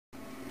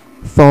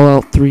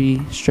Fallout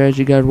 3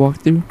 strategy guide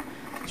walkthrough.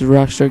 It's a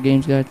Rockstar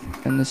Games Guide,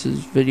 and this is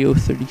video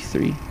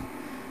 33.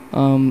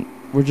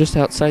 We're just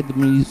outside the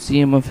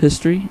Museum of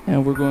History,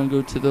 and we're going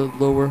to go to the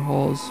lower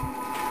halls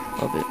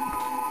of it.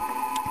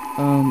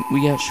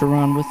 We got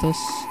Sharon with us,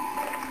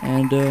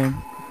 and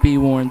be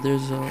warned,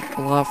 there's a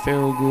lot of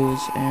feral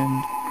ghouls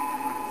and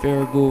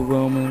feral ghoul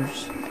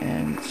roamers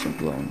and some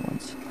glowing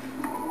ones.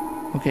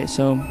 Okay,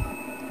 so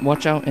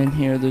watch out in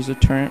here. There's a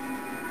turret.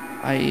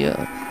 I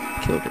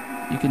killed it.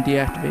 You can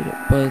deactivate it.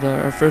 But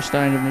our first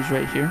item is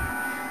right here.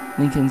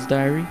 Lincoln's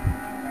Diary.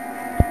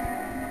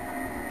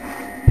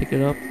 Pick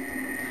it up.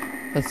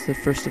 That's the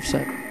first of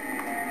 7.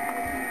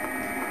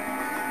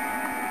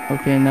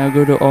 Okay, now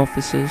go to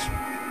offices.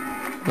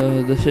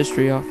 The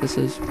history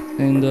offices.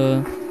 And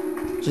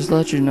just to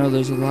let you know,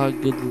 there's a lot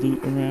of good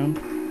loot around.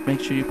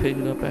 Make sure you pick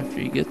it up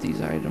after you get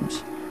these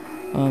items.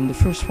 The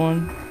first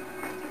one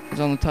is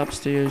on the top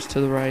stairs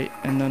to the right,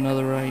 and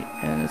another right,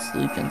 and it's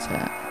Lincoln's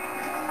hat.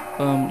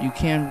 You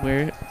can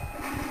wear it.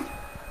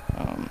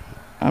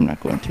 I'm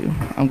not going to.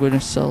 I'm going to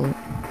sell it.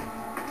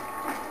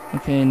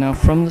 Okay, now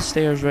from the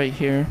stairs right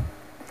here,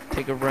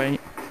 take a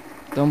right.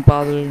 Don't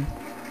bother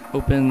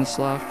opening this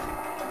lock.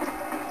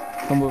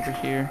 Come over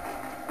here.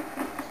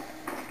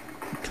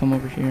 Come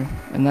over here.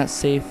 And that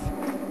safe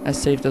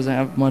doesn't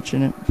have much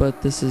in it,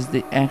 but this is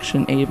the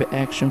Action Abe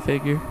action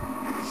figure.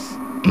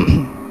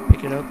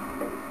 Pick it up.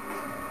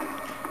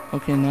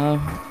 Okay, now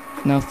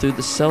through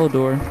the cell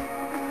door,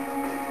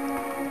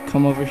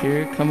 come over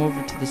here, come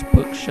over to this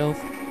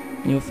bookshelf,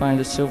 and you'll find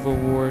a Civil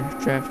War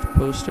draft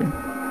poster.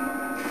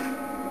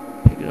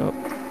 Pick it up.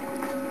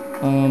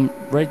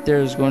 Right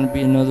there is going to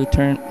be another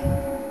turret.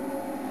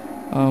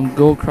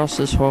 Go across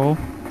this hall,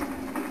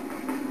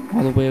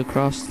 all the way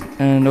across,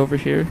 and over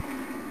here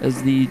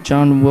is the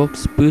John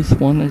Wilkes Booth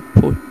wanted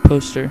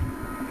poster.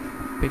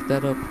 Pick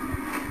that up.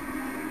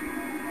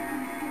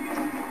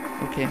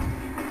 Okay.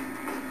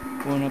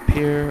 Going up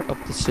here, up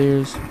the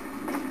stairs.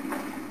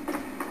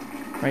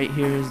 Right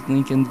here is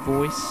Lincoln's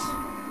voice.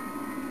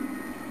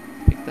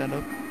 Pick that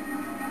up.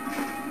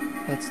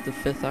 That's the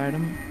 5th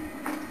item.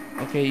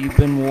 Okay, you've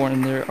been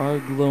warned. There are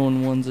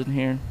glowing ones in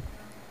here.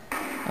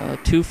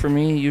 2 for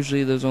me.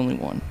 Usually there's only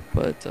 1.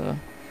 But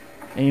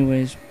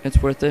anyways, it's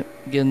worth it.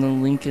 Getting the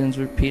Lincoln's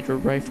repeater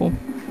rifle.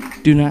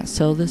 Do not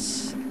sell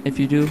this. If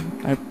you do,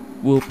 I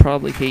will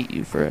probably hate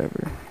you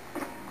forever.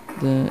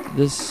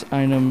 This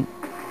item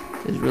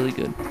is really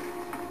good.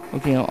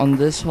 Okay, on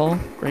this hall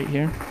right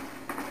here,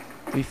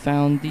 we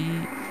found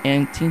the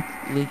antique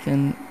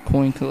Lincoln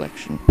coin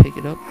collection. Pick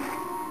it up,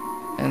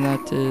 and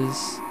that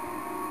is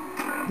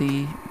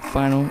the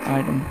final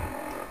item.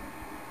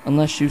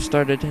 Unless you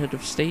started head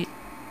of state,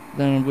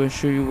 then I'm going to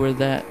show you where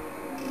that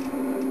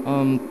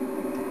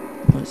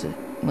what is it?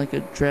 Like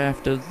a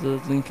draft of the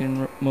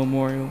Lincoln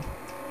Memorial.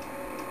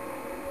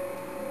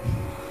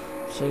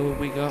 So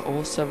we got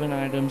all 7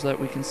 items that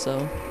we can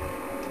sell.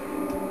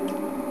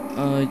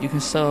 You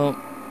can sell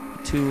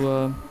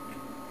to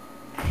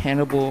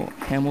Hannibal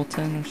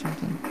Hamilton or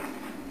something.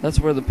 That's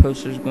where the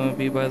poster's going to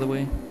be, by the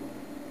way.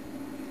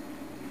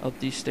 Up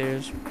these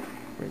stairs,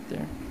 right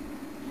there.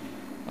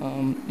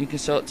 You can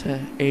sell it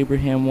to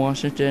Abraham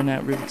Washington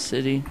at Rivet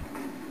City.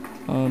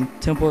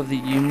 Temple of the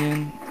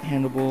Union,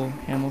 Hannibal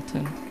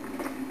Hamilton.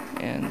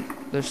 And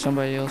there's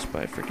somebody else,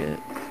 but I forget.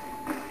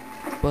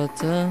 But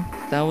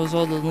that was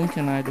all the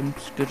Lincoln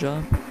items. Good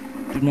job.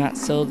 Do not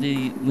sell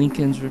the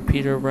Lincoln's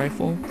repeater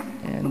rifle.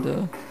 And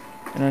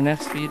in our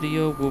next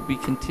video, we'll be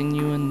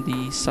continuing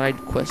the side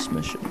quest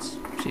missions.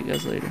 See you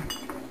guys later.